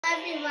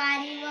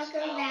everybody,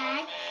 welcome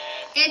back.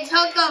 It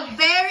took a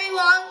very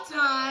long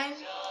time.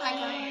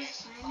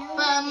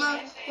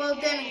 Well,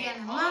 then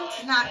again, a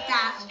month's not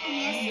that long.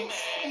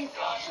 Yes,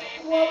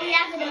 well, we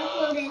haven't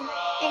uploaded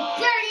in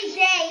 30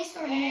 days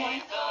or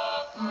more.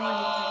 More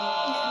than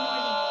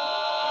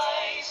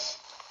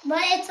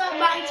But it's on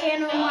my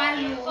channel, my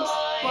rules.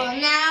 Well,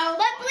 now,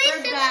 But please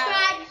we're subscribe.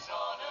 back.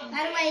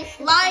 By the way,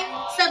 Like,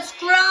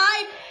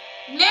 subscribe,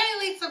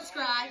 mainly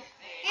subscribe.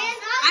 And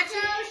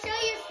also, show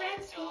your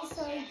friends please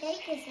so they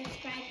can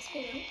subscribe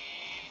too.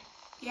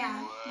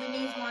 Yeah, we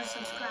need more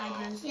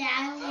subscribers. Yeah,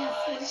 I only have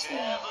 14.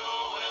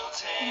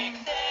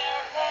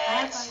 I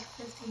have like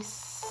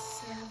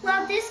 57.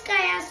 Well, this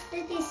guy has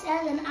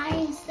 57. I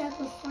am stuck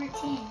with 14.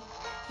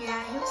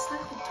 Yeah, he was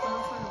stuck with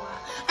 12 for a while.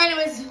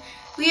 Anyways,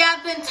 we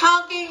have been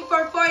talking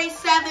for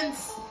 47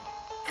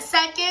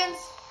 seconds,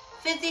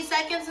 50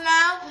 seconds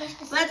now.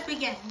 Let's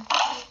begin.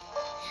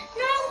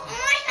 No,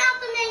 I'm not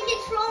the main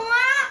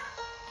controller.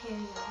 Here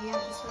you go. We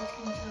have to switch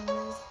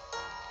controllers.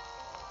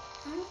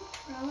 I'm the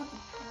pro.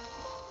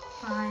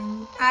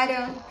 Fine. I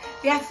don't.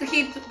 We have to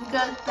keep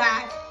go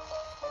back.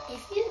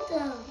 If you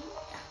go.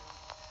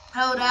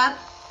 Hold up.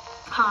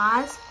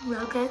 Pause.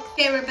 Real good.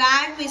 Okay, we're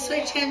back. We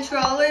switched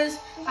controllers.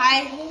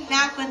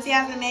 Now Quincy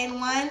has the main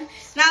one.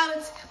 Now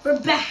we're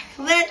back.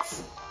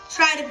 Let's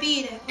try to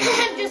beat it.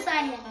 Just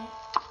I hit it.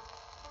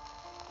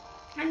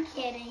 I'm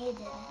kidding. You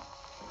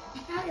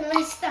didn't. Okay,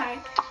 let's start.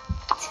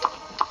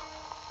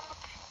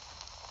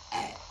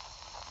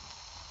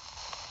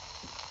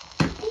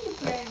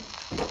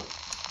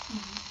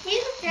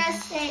 You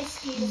just say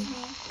excuse me.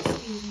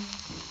 Excuse me.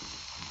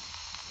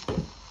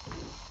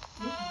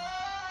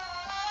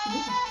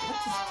 What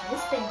is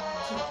this thing?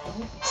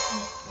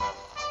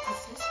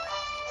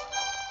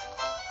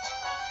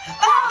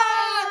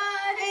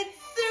 Ah! It's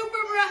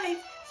super bright.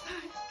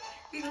 Sorry.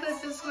 We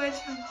close the switch.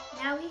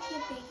 Now we can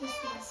make this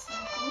in a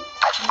circle.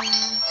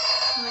 Yeah.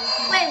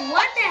 Wait,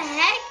 what the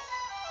heck?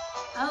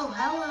 Oh,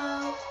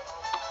 hello.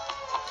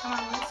 Come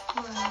on, let's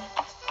play.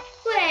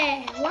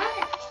 Wait, what?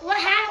 What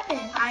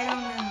happened? I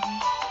don't know.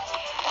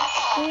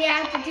 Do we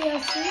have the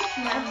DLC?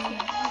 No. Okay.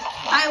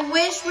 I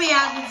wish we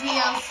had the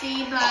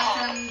DLC, but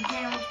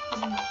parents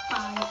couldn't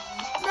buy it.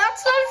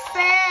 That's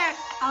unfair.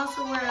 Also,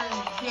 we're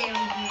very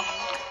broke.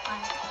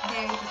 Like,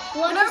 very broke.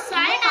 Well, We're the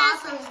sign has...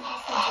 also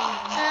supposed to do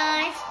it.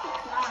 I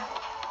forgot.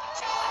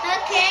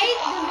 Okay,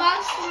 the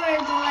box for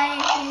the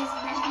light is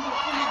meant to be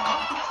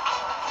cloud.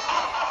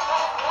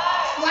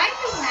 Why are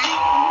you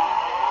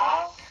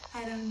laughing?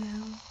 I don't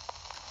know.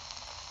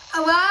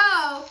 Oh,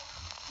 wow.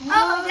 Oh,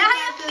 now look y'all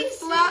at can this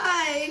see.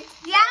 light.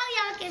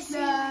 Y'all can see.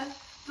 I'm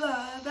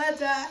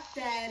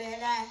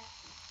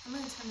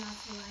going to turn off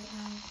the light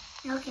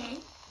now. Okay.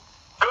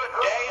 Good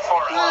day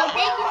for Well, all.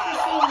 thank you for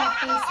seeing my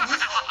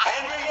faces.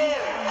 And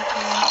begin.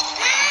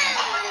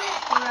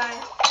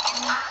 Right.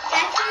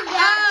 I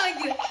forgot.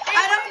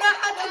 I don't know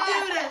how to do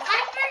this. I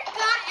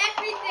forgot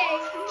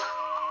everything.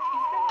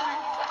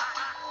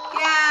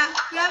 Yeah,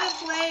 we haven't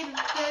played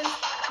this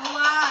a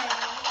while.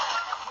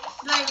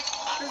 Like,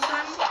 for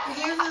some,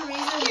 here's the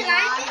reason Can why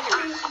I be the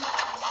main?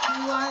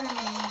 you are the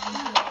main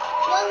one.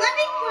 Well, let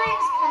me play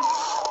as cousin.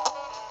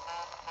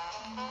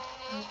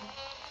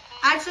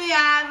 Actually,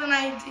 I have an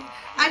idea.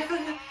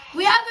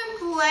 We haven't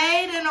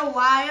played in a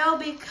while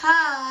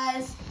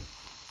because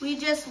we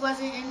just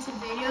wasn't into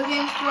video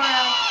games for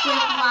a quick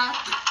while.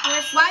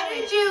 Why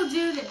did you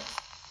do this?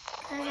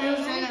 It was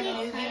in a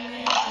video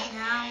game,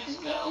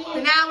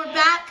 but now we're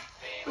back.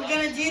 We're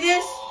gonna do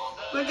this.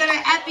 We're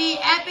gonna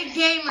epic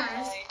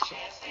gamers.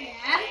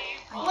 Yeah.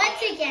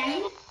 Once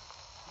again.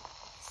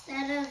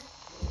 Instead of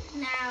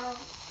now.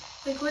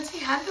 Like,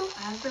 have you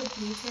ever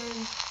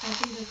beaten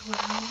Beppi the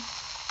Clown?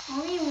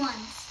 Only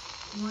once.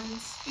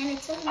 Once. And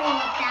it took me 1,000.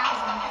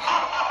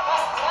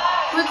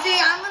 Quincy,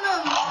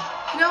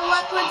 you know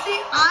what, Quincy?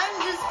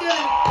 I'm just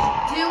gonna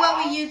do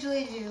what we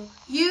usually do.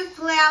 You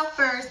play out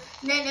first,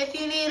 and then if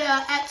you need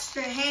an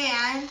extra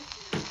hand,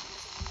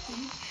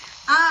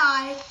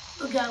 I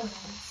will go in.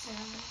 So,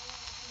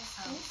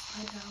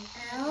 I go.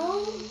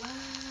 Oh.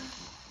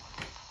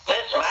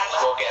 This match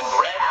will get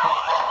red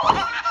hot.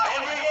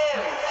 And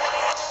begin.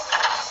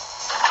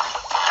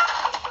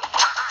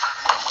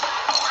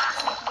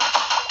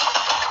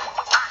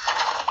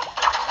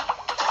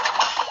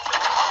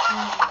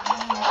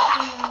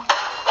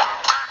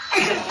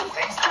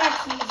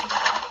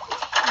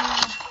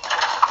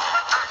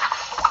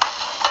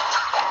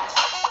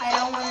 I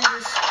don't want to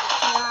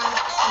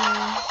distract you.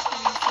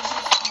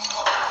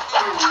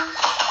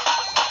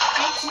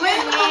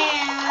 When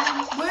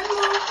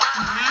will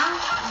now?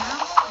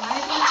 Why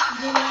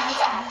did you do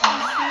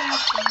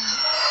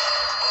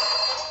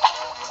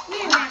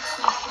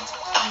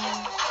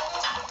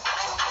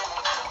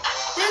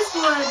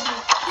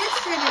This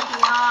shouldn't be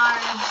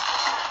hard.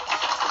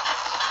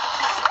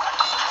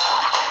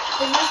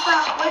 Which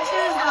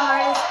is the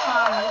hardest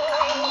part?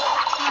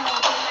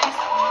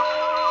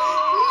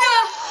 No!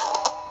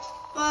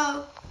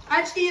 Well,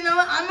 actually, you know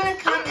what? I'm going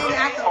to come in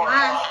at the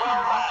last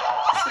part.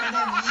 So then,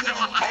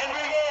 yeah. And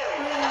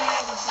begin.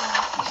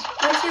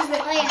 Which is the...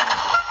 Oh,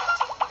 yeah.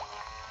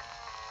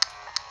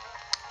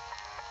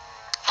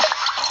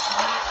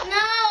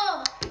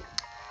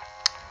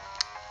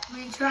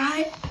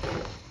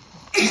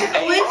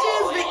 Which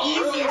is the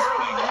easiest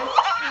part?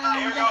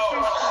 Here The goes.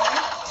 first part.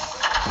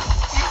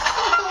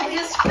 I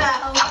just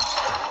fell.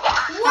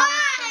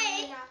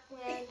 Why?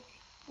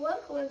 What,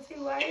 Quincy?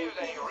 Why? Here's a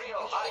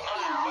real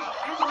high-class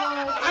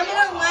battle. I'm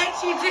gonna let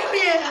you do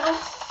it.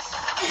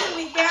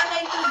 We can't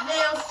make this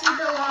video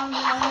super long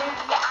later.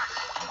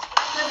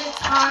 Because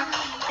it's hard.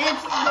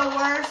 It's the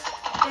worst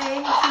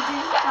thing to do.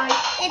 Like,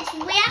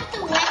 We have to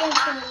wait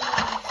until it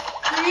leaves.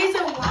 the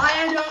reason why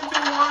I don't do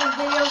long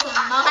videos on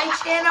my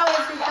channel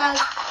is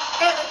because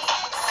it's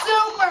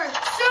super,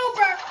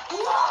 super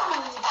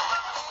long.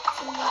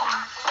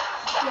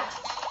 Yeah.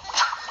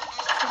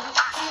 So,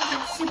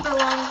 it's super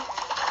long.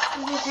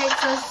 It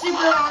takes a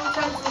super long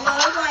time to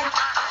load. Like,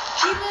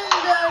 even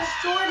the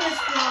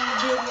shortest long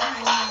video I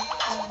make.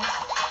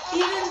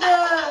 Even the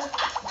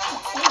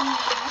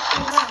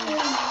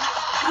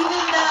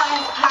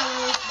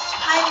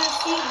hide and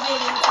seek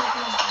video took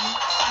long.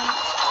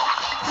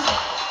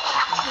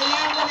 Then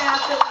I'm gonna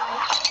have to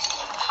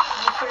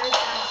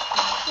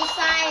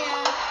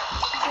Josiah.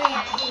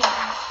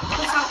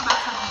 let's talk about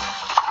something.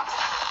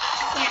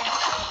 Yeah.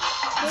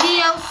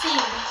 DLC.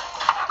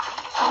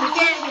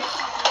 Okay,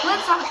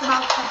 let's talk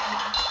about something.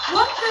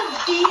 What does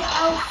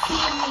DLC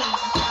mean?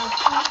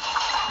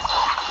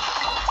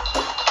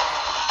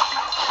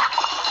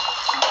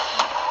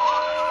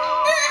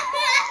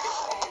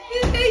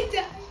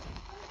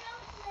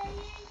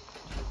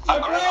 A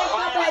great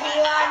fight.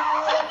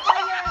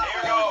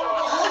 Here goes.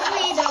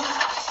 Hopefully you don't.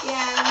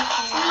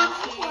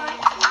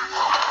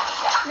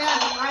 No.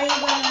 Are you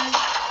gonna?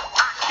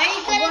 Are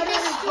you gonna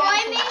destroy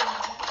me?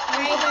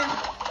 Are you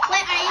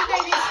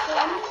gonna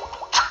destroy me?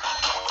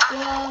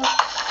 Well,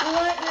 we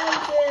want them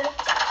to.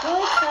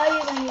 We'll tell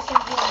you when you can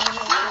play.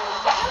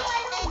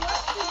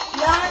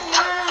 Not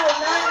now.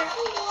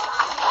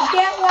 You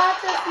can't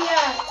watch us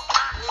yet.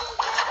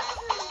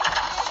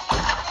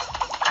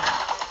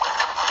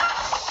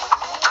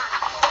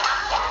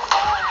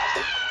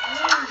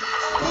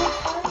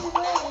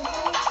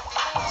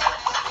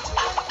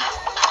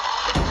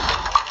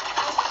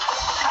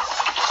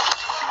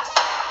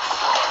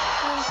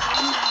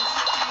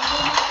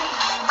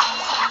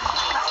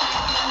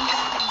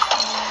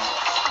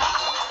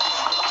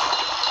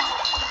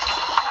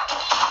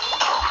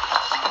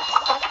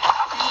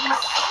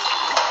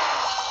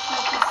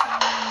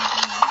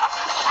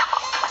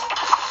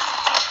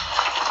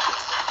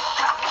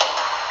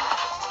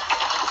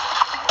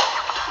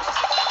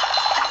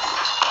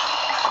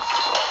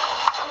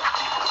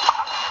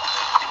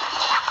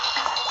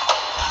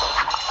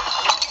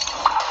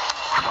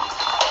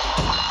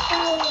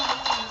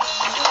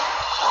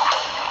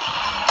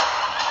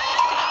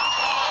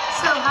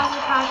 So, how's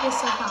your practice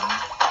so far?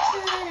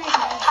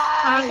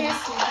 How is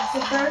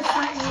the first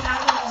time you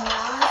got in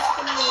lost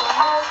in the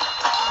water?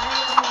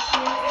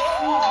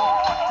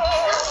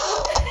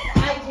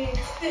 I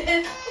did.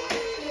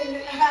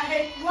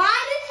 Why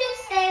did you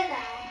say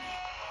that?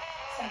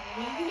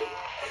 Sorry.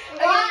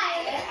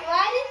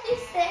 Why did you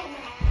say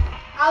that?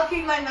 I'll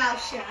keep my mouth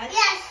shut.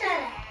 Yeah,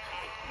 shut up.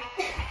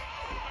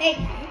 Thank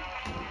you.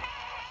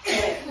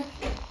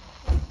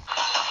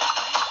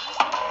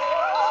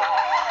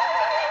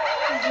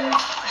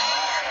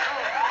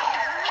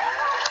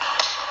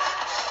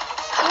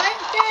 What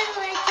did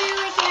I do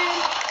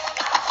again?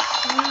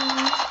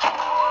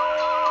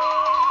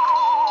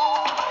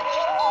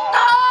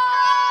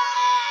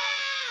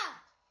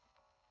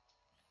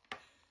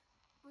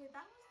 Wait,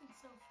 that wasn't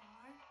so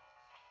far.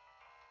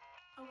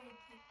 Oh wait,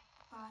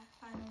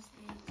 final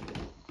stage.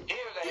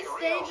 Here's a This real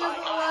stage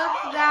doesn't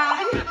high-class look battle. that.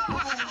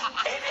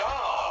 It's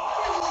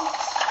on.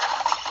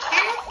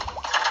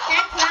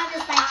 That cloud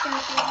is like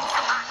something.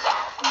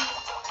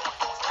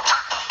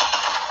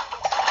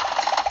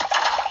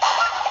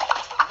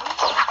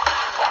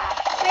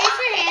 Raise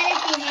your hand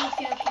if you hate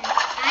Joker.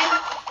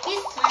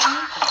 He's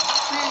funny,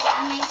 but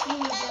I'm making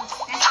you jokes.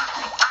 That's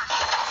funny.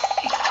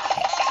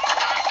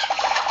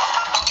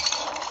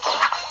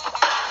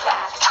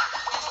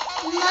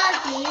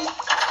 Muggy,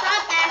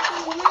 stop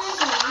acting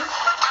muggy.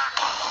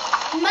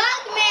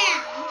 Mugman,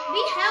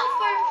 be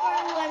helpful for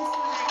once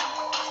in a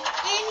while.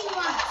 And you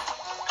want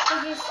to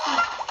just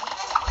speak.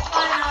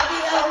 On the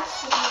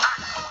ocean.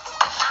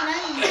 No,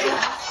 you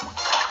don't.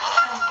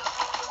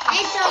 I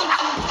don't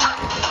keep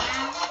talking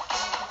now.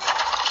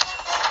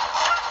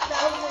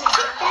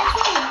 That's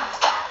me.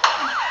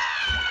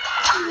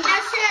 Now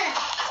shut up.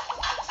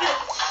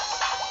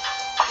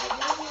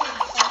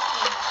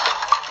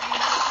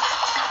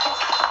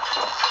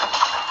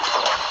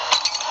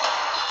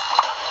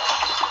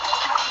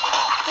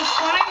 The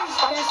fart is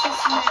just a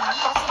smell.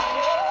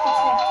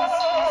 It's like this.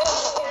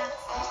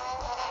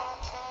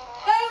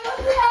 Hey,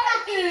 what's that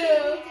do?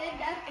 He did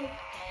nothing.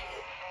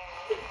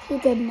 He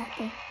did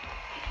nothing.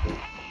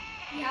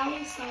 He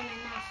always saw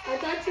enough. I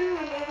thought you were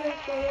another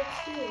player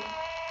too.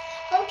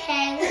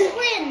 Okay, let's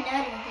play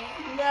another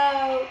game.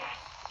 No.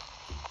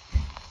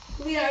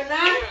 We are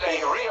not.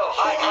 Here's a real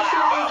high-class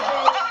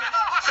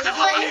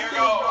battle. Here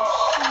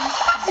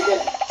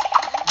goes.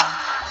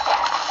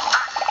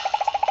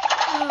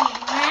 Oh,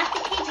 I have to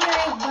keep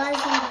hearing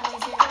buzzing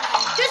noises.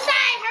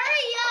 Josiah, hurry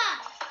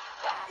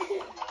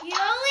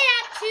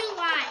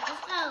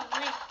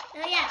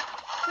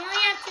You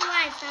only have 2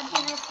 lives. Stop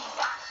being husky.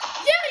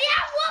 Dude, you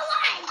have 1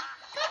 life.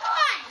 Come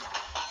on.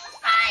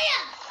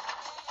 Fire.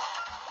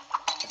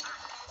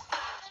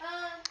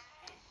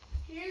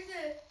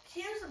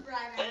 Here's a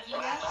bright This idea.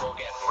 match will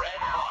get red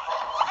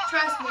hot.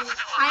 Trust me,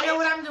 I know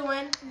what I'm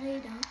doing. No, you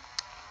don't.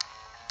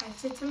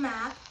 Exit to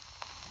map.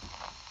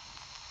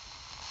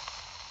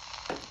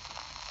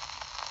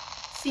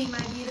 See my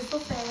beautiful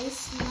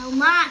face. No,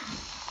 Mom.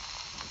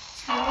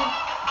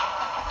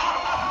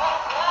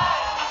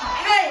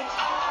 Hey!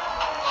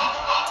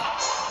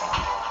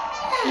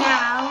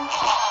 Now,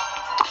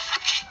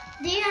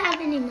 Do you have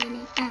any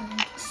money?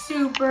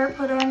 super,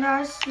 put on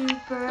our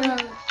super.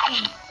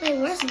 Wait,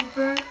 where's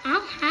Super, I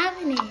don't have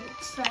any.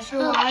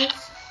 special Oh.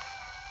 lights.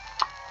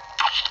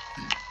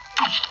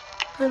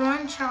 Put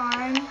on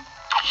charm.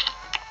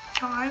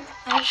 Charm,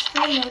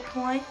 extra hit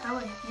point. Oh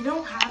wait, you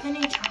don't have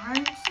any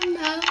charms?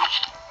 No.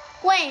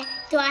 Wait,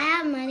 do I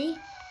have money?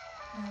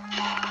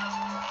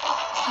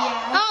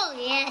 Yeah. Oh,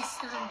 yes,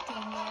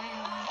 something.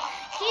 Yeah.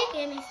 Can you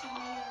give me some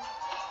of yours?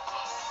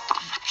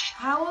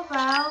 How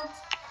about...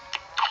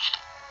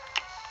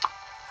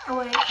 Oh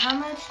wait, how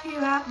much do you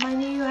have?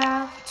 Money you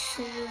have?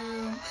 2.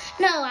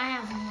 No, I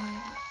have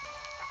 1.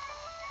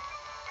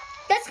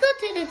 Let's go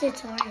to the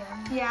tutorial.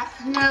 Yeah,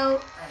 no.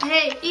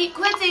 Hey,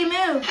 Quincy,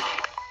 move.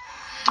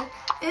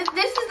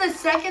 This is the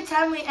second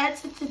time we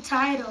exit the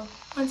title.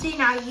 Quincy,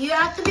 now you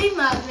have to be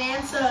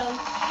Mugman, so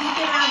you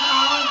can have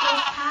all of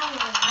those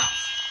power-ups.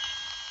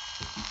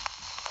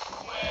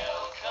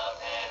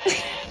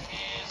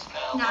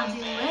 Now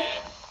do it.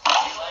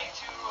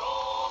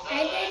 I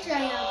did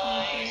tell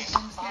y'all to play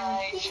thumbs down.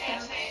 Please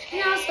don't.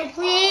 And also,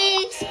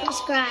 please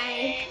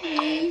subscribe.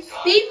 Please.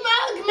 Be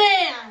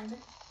Mugman!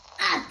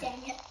 Ah,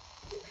 dang it.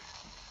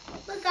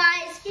 But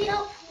guys, can you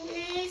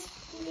please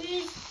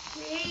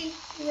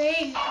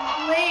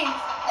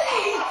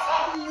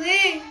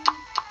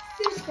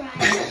subscribe.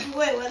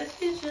 Wait, what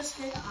if you just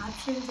hit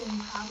options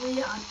and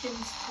probably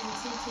options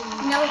takes you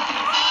to... No.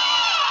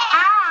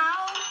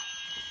 Ow!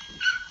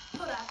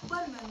 Hold up,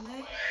 one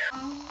moment.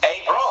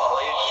 A brawl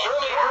is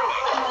surely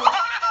brewing.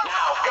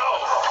 Now go!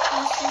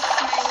 Let's just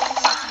try one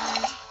more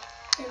time.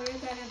 Then we're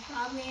gonna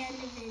probably end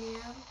the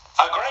video.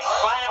 A great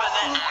slam and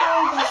then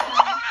Before this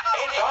one,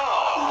 it's on.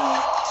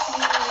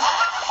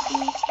 we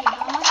beat the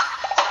boss.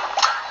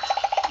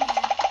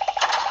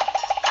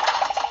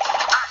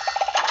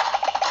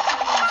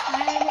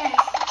 Try this.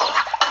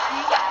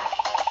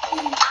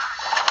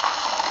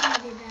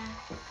 I'll be back.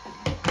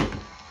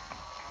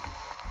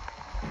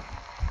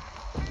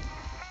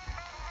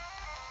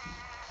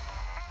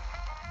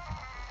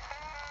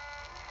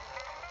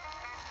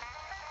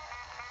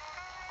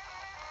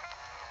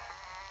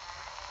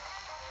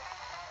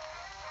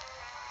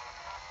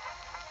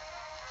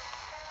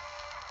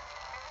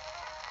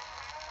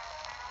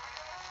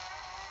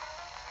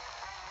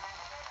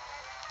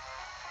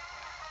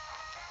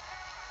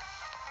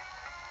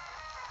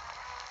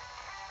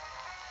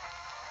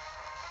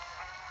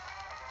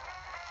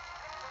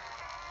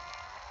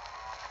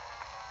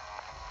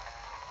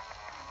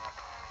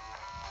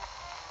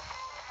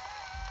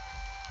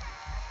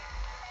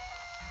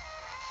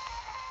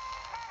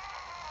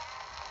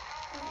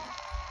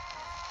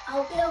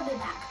 We'll be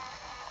back.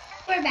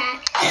 We're back.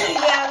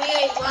 Yeah, we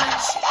ate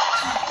lunch.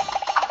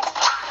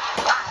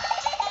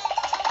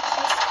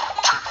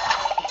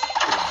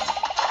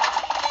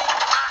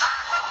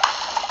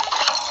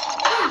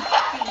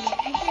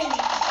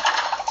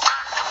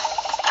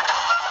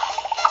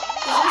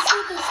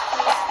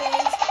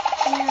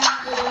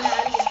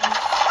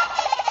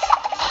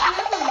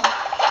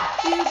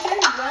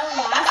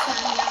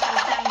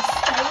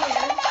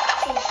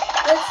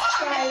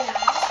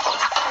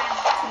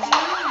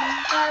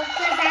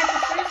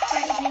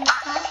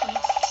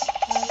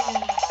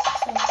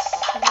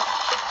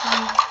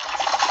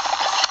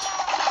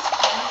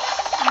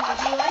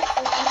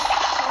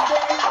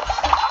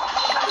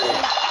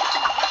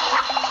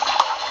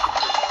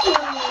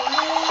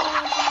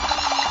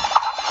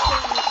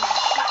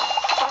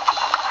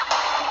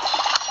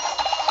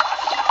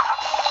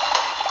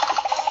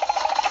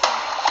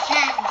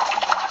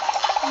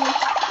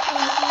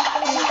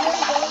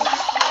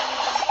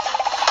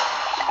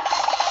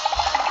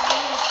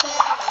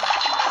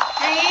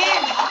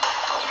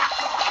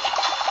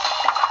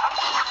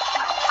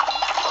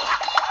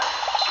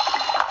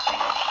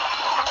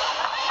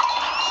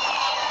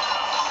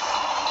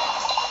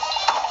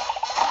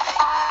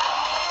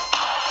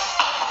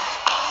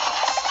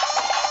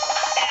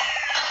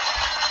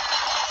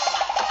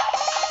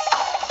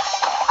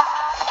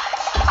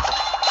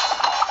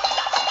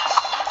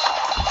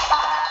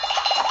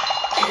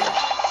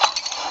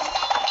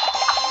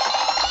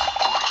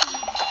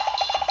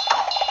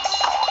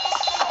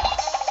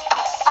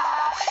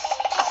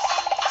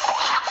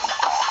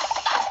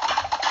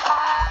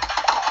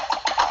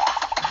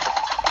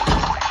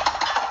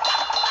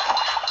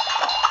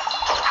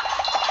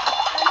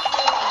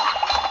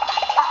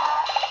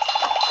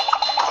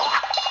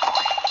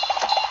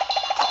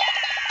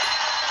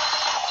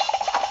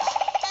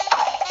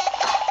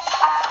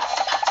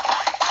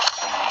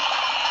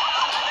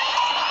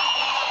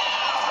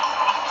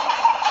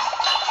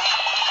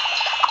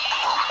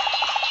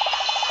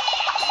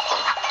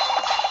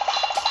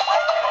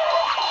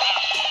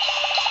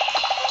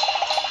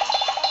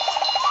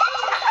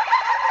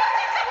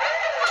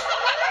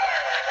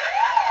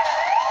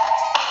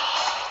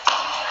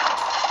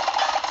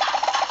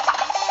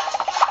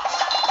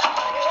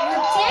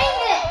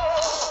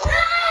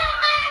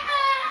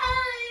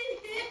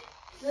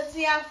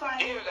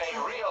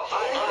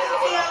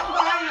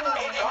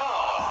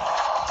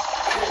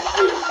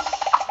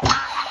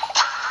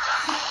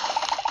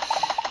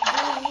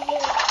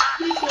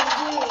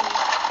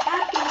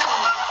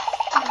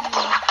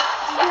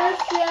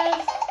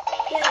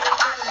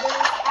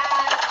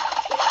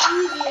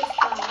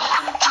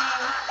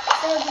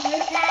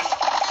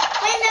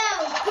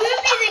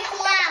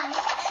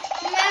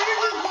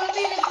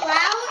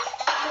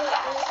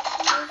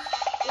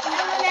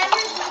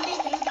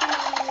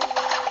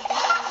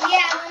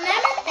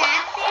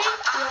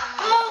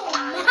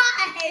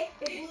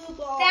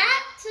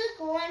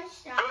 one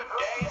shot. Good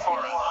day for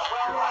us.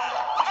 Well done.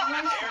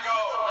 One Here shot.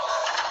 goes.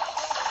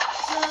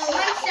 So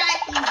one shot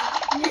easy.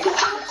 Give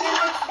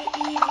us the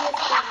easiest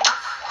one.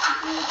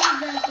 Look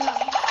at the girl.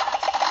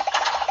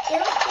 They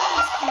don't think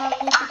it's called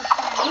Look at the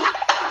Clown.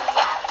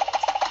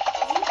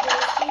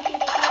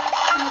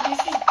 No,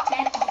 this is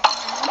Beppi the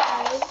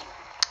Clown.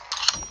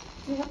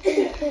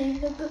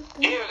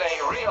 Here's a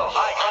real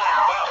high-class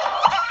belt.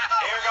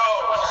 Here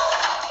goes.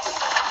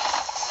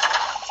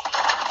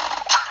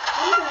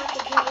 I'm gonna have to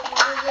give it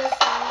one of this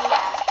one.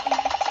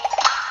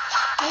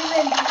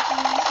 Even Beppi,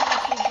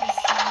 like you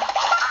just said.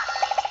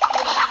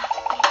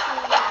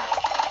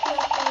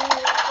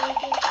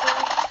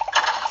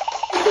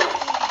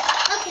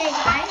 Okay,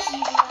 guys.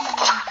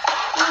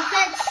 We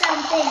put some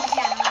things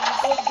down.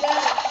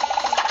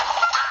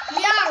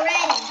 We are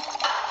ready.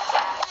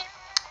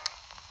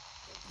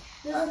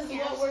 This is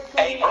what we're A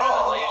playing.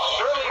 brawl is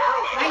surely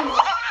brewing.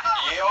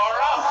 You're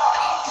up.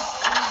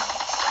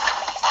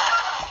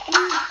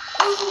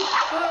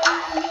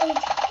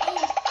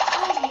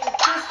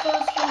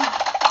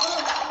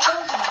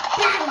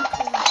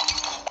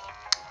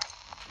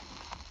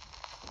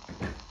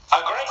 A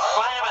great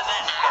slam and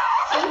then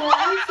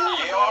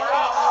you're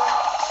up.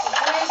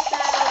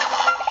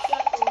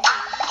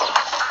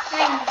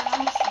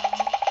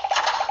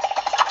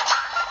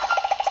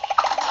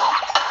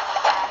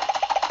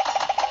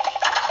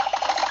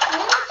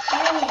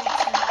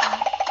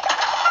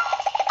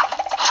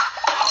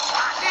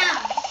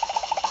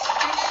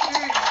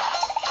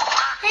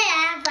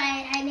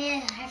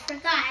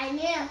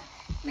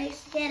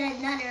 Let's get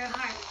another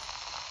heart.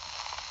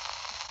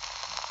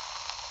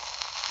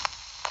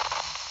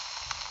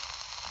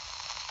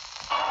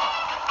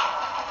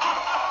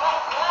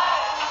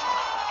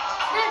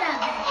 Shut up,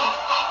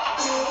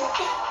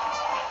 Beppi.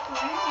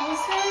 Where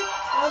is it?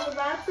 I was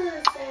about to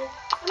say,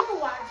 I'm gonna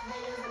watch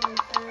videos on my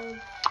phone,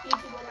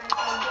 YouTube on my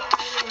phone, but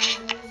I realize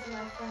I'm using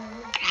my phone.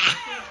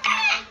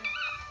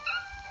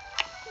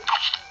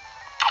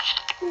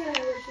 Yeah, I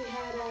wish we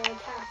had a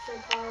capture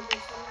card or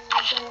something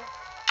like that.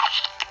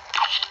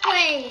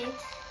 Wait.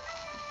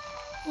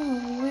 Oh,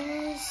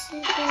 where is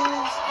it?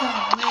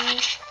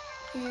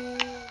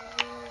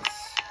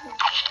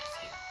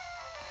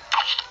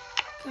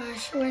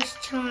 Gosh, where's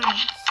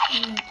Charms?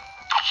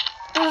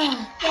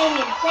 Oh, dang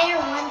it. Player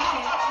 1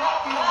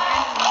 character.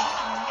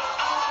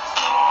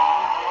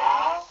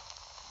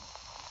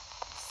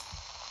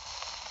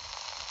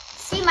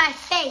 See my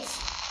face.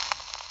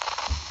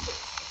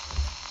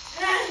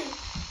 Hey!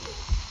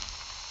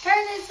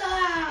 Turn this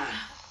on!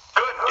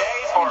 Good day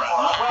for us.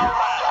 Well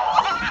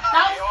done.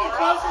 That was the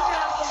closest I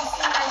can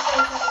see my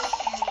face on this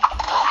camera.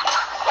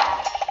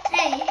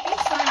 Hey,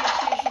 it's fun to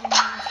play for me.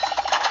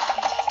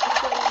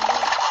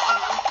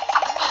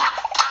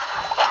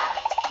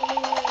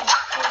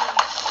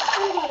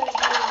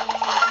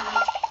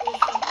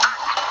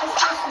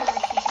 Especially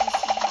what you just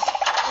said.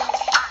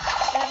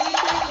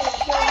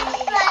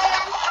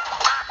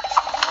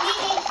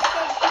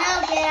 No,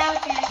 get out,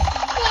 Jackson.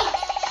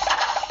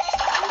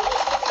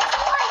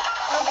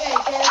 Okay,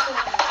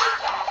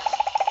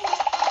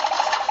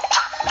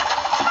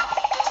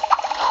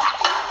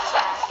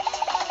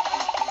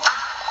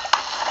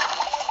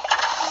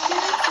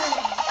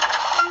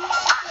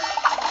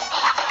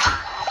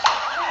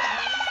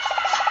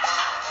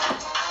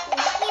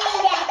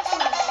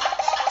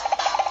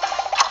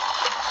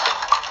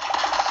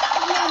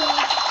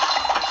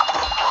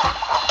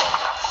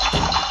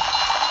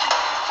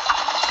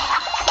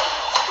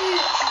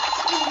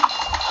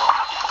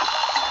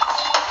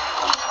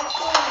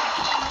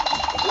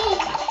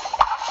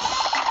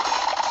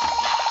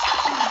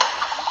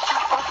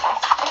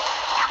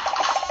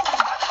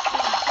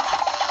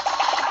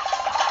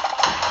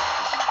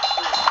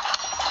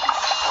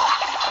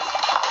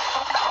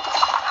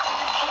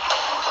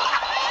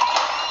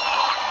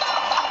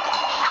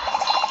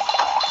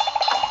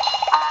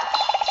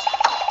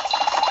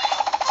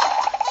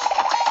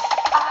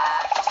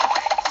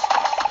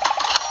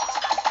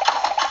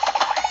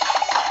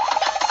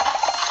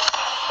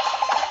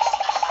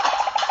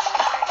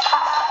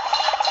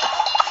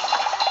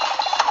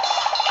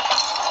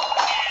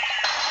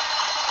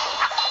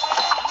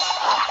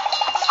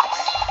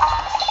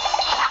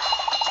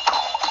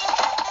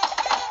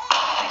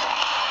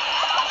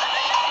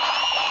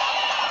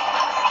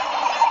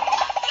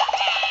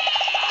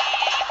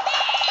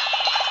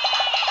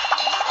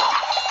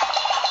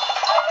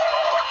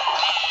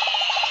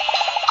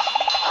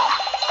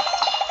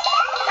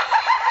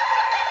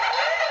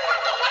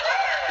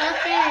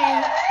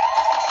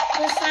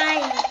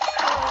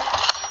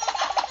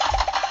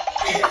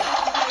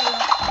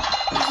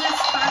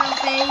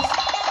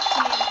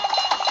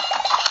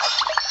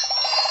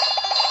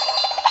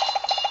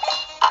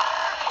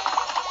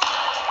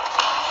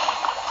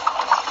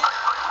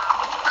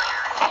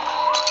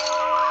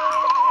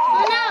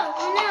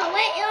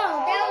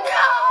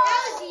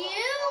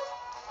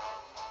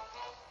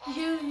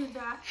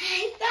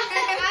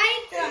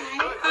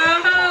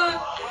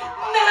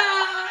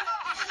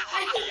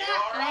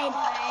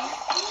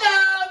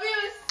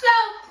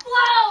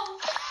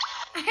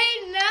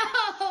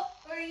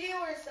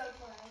 were so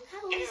close. I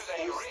was Is so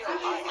a real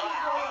stupid. high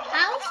cloud.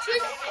 I was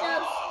just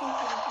so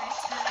stupid that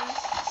time.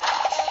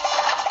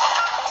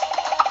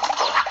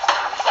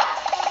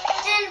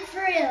 And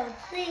for real,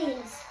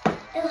 please.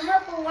 It'll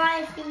help a lot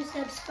if you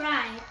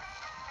subscribe.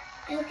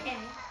 Okay.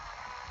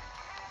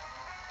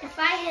 If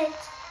I hit,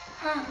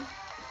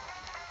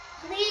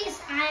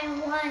 please, I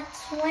want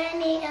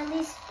 20, at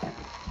least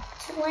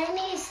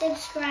 20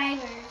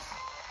 subscribers.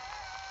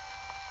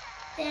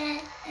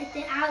 Then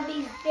I'll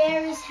be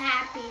very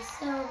happy.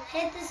 So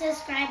hit the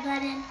subscribe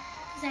button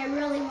because I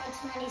really want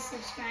 20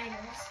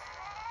 subscribers.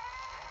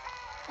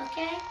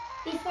 Okay?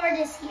 Before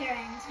this year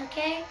ends,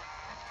 okay?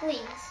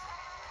 Please.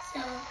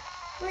 So,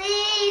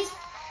 please,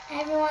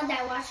 everyone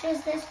that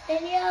watches this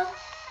video,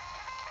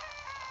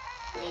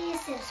 please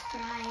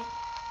subscribe.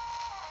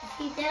 If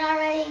you did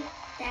already,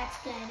 that's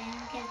good,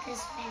 and give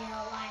this video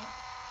a like.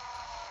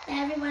 But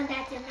everyone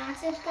that did not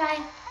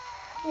subscribe,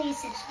 please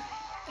subscribe.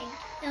 Thank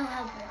you. It'll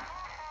help a lot.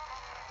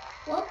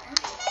 Whoop.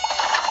 Now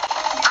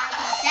I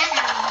got that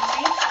out of the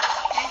way.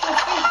 I can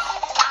finish.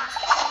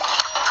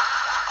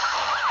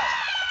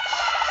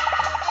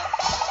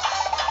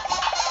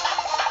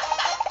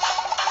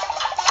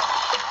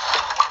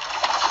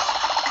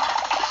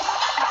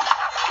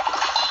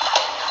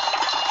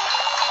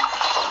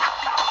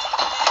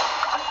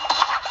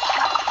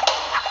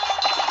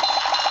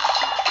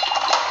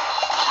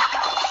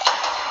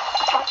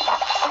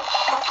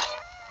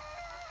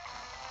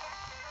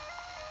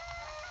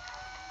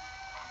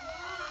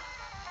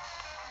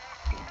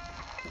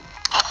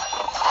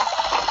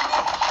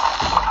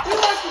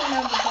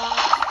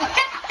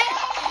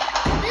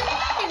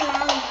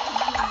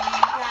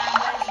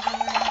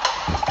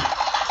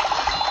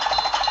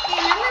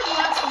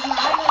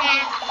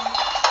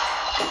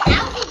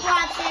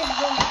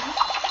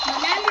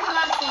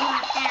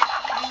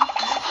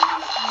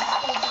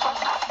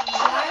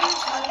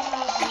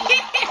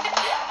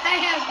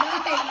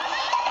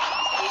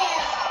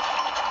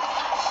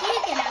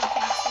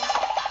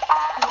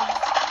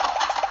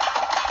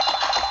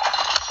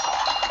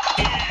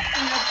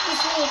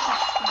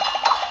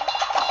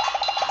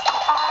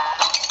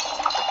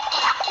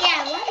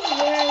 Yeah, what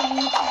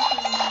were you talking